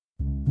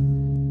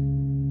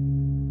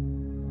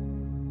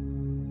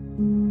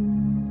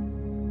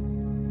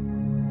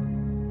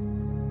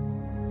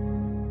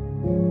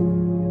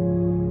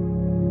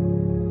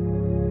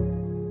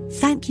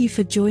Thank you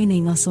for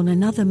joining us on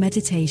another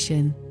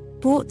meditation,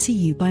 brought to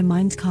you by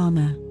Mind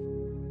Karma.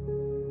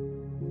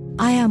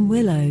 I am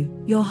Willow,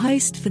 your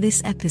host for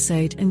this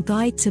episode and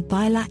guide to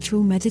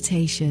bilateral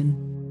meditation.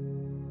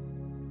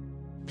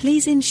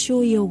 Please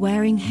ensure you're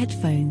wearing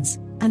headphones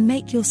and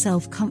make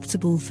yourself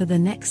comfortable for the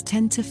next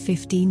 10 to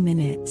 15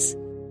 minutes.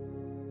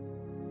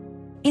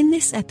 In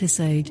this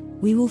episode,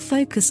 we will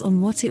focus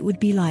on what it would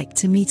be like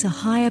to meet a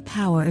higher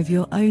power of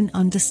your own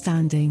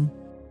understanding.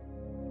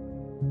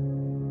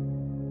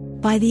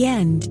 By the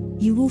end,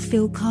 you will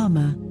feel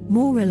calmer,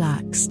 more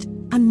relaxed,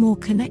 and more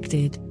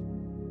connected.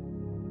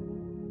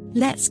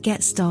 Let's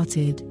get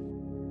started.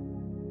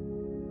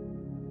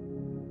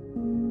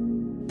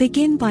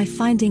 Begin by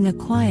finding a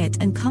quiet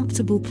and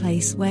comfortable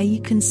place where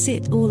you can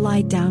sit or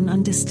lie down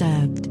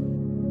undisturbed.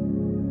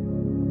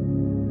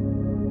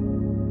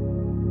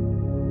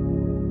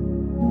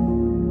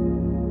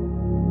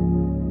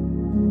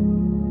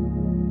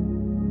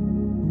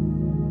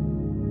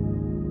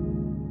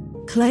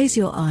 Close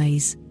your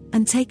eyes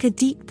and take a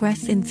deep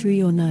breath in through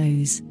your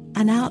nose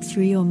and out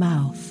through your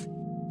mouth.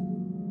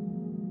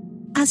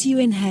 As you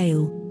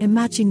inhale,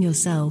 imagine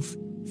yourself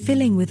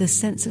filling with a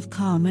sense of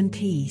calm and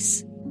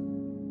peace.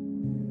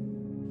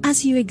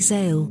 As you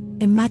exhale,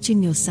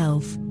 imagine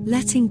yourself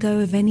letting go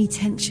of any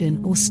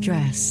tension or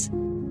stress.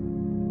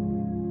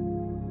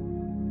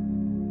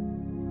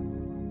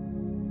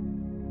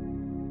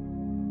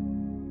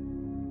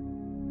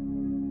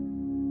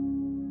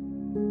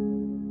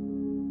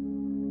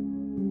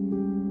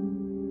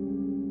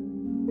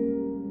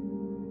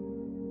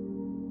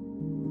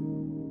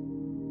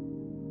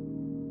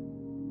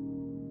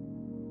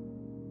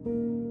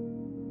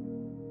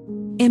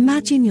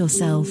 Imagine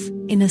yourself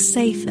in a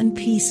safe and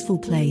peaceful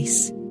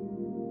place.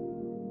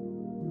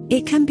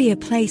 It can be a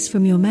place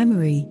from your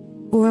memory,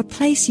 or a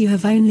place you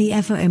have only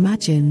ever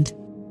imagined.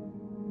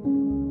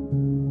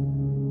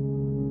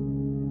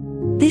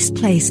 This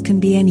place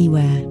can be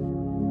anywhere,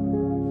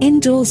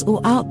 indoors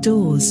or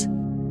outdoors,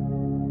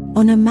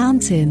 on a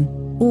mountain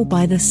or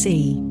by the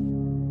sea,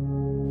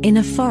 in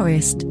a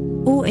forest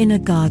or in a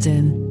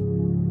garden.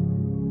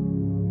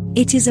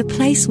 It is a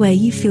place where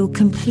you feel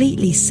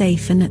completely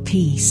safe and at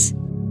peace.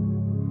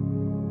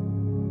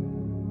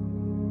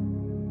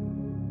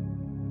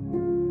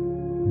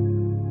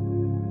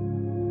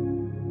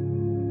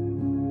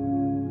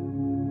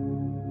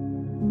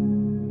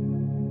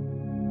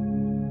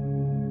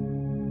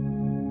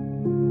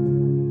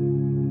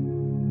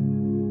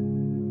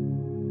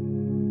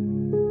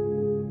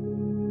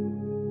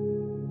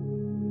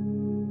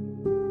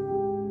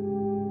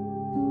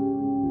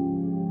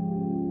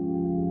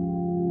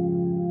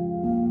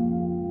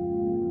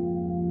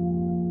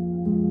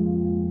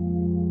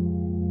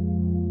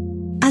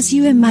 As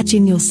you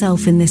imagine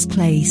yourself in this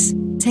place,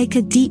 take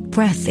a deep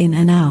breath in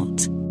and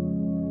out.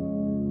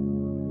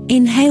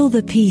 Inhale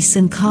the peace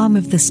and calm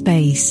of the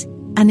space,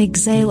 and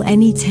exhale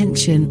any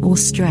tension or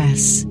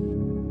stress.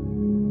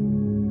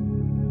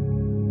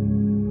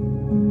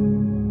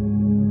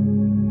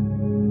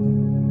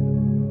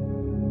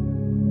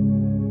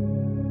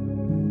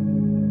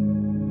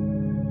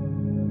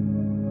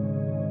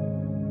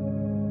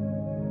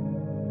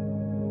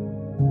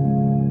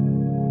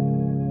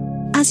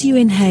 As you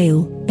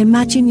inhale,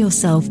 imagine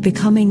yourself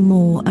becoming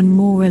more and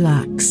more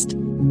relaxed.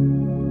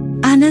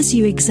 And as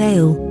you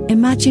exhale,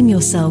 imagine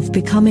yourself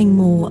becoming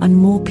more and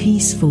more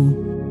peaceful.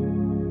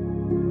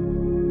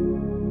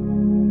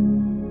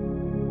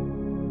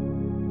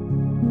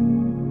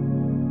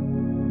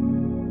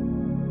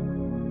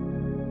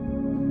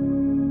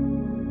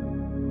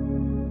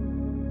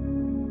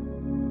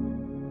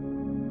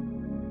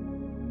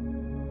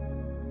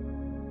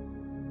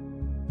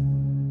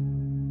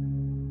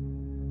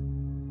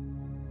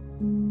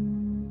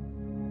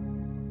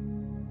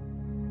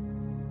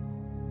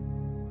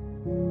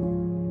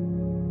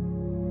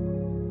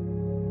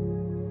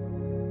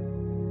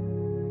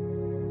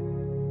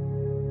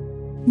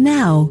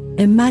 Now,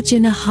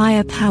 imagine a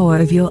higher power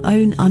of your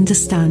own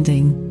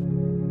understanding.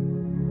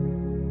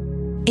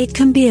 It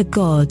can be a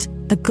god,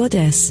 a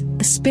goddess,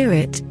 a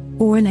spirit,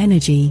 or an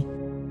energy.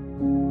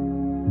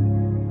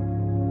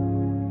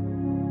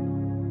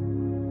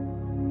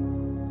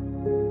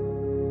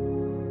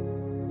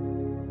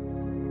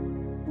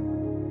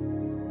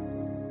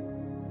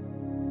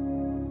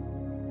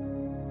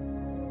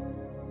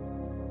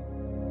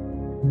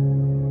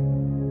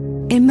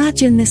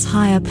 Imagine this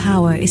higher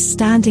power is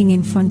standing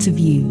in front of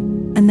you,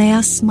 and they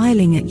are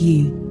smiling at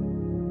you.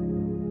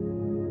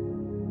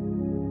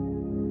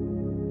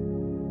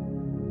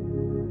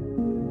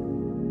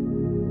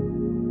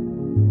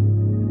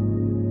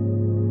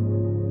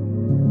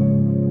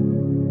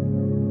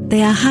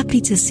 They are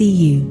happy to see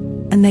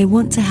you, and they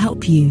want to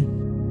help you.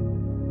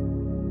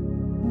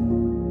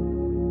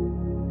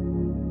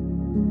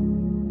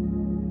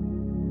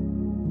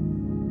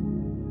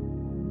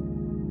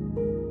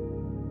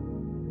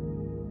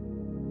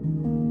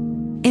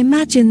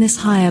 Imagine this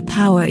higher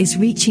power is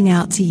reaching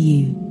out to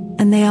you,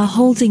 and they are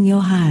holding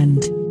your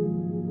hand.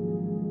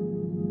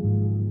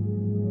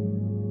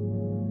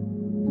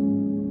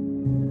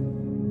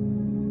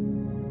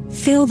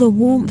 Feel the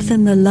warmth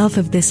and the love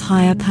of this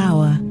higher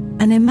power,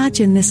 and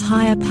imagine this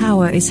higher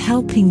power is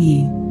helping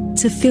you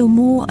to feel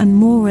more and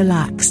more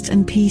relaxed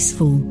and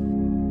peaceful.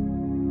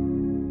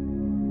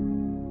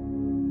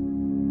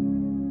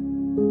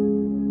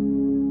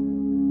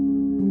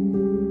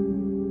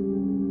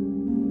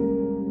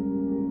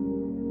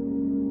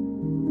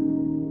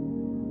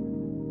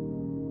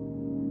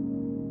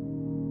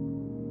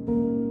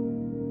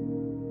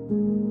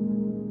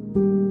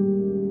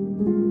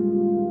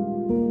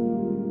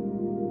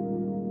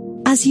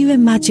 As you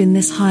imagine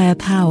this higher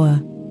power,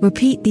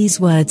 repeat these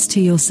words to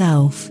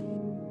yourself.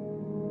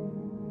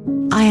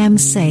 I am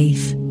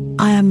safe,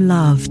 I am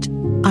loved,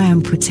 I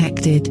am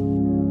protected.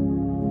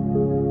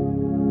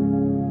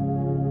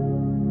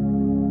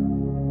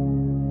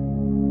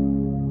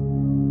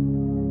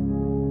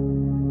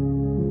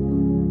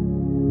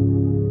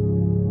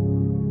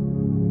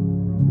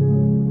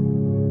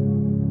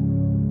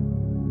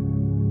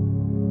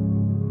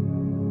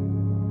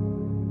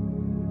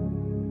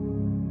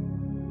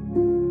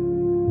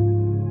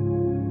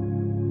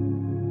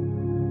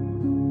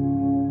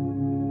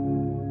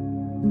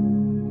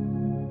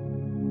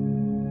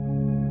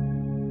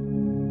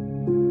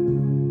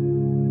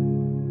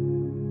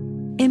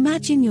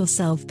 Imagine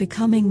yourself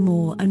becoming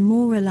more and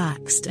more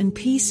relaxed and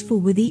peaceful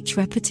with each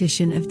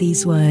repetition of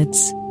these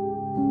words.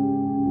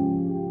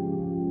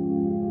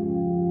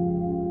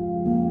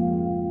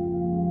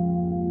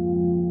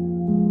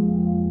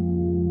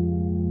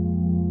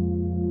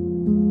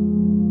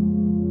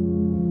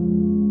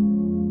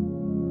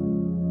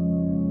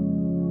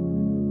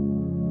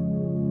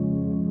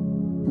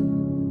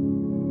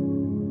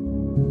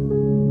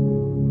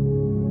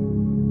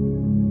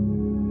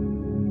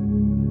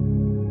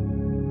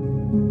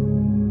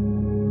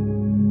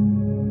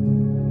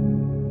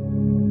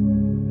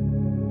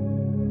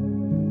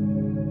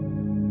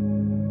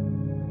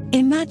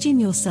 Imagine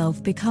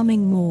yourself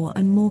becoming more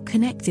and more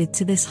connected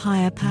to this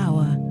higher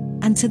power,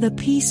 and to the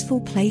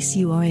peaceful place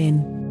you are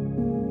in.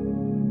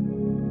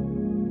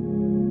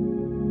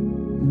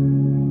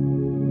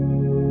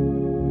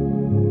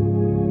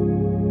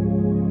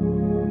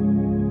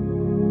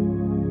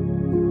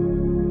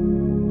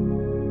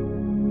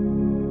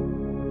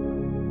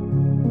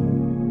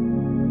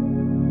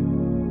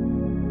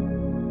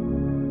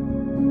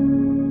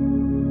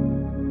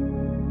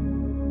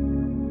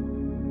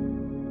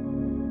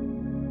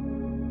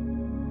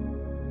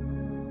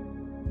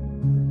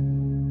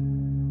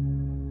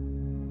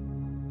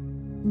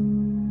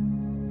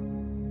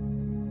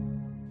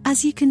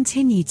 As you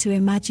continue to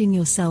imagine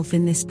yourself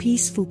in this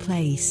peaceful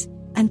place,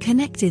 and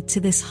connected to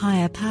this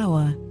higher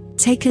power,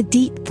 take a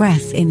deep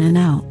breath in and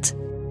out.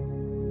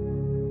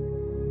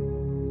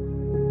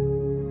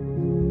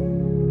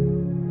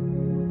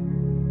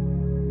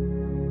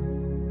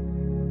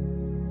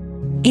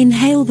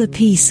 Inhale the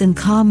peace and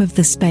calm of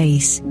the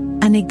space,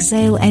 and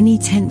exhale any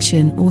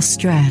tension or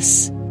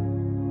stress.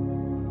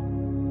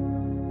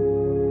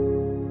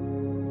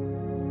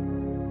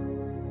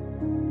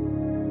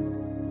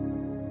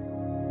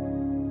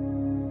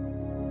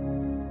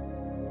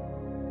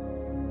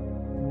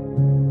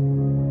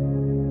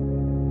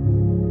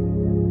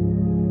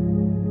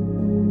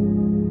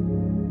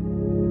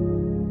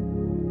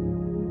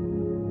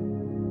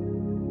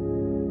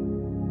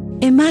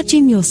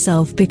 Imagine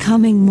yourself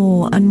becoming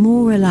more and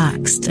more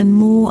relaxed and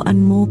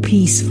more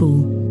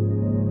peaceful.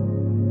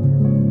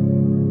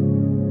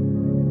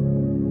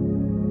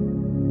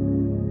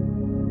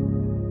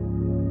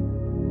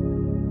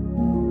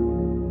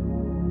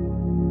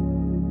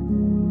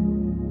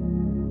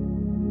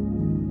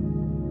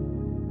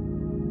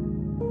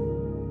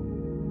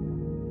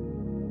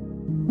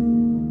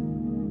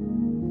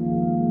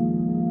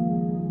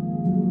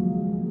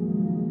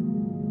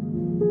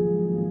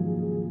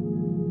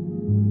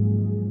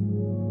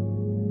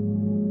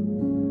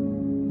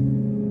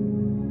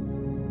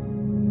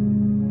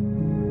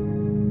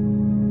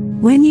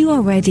 When you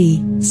are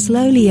ready,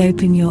 slowly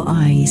open your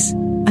eyes,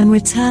 and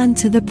return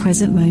to the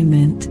present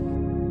moment.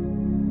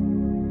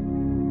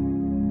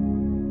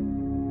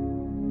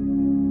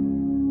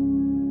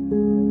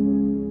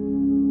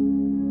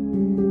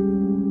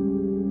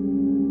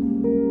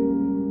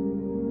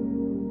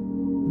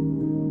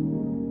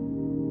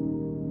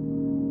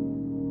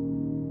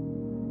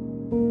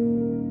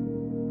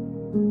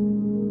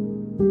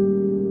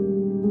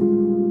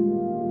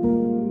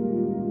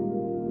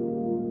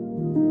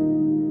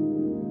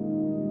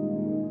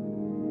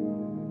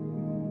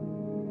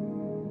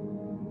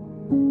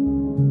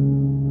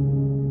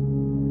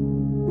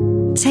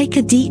 Take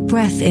a deep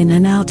breath in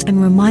and out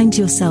and remind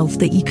yourself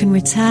that you can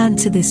return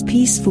to this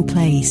peaceful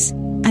place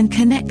and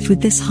connect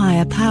with this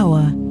higher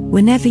power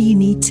whenever you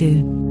need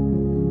to.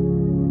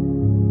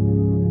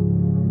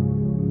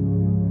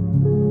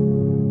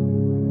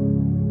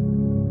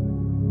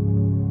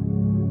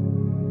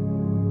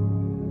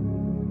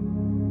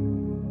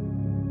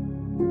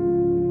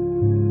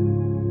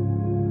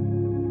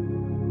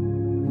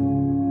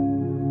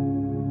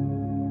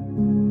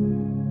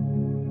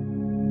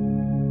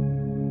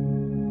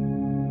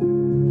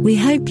 We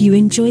hope you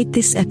enjoyed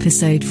this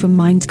episode from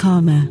Mind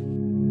Karma.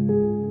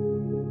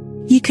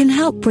 You can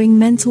help bring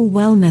mental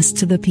wellness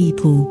to the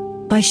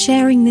people by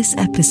sharing this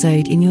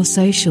episode in your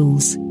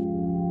socials.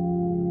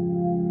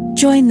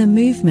 Join the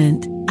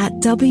movement at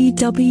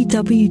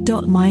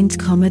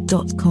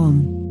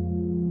www.mindkarma.com.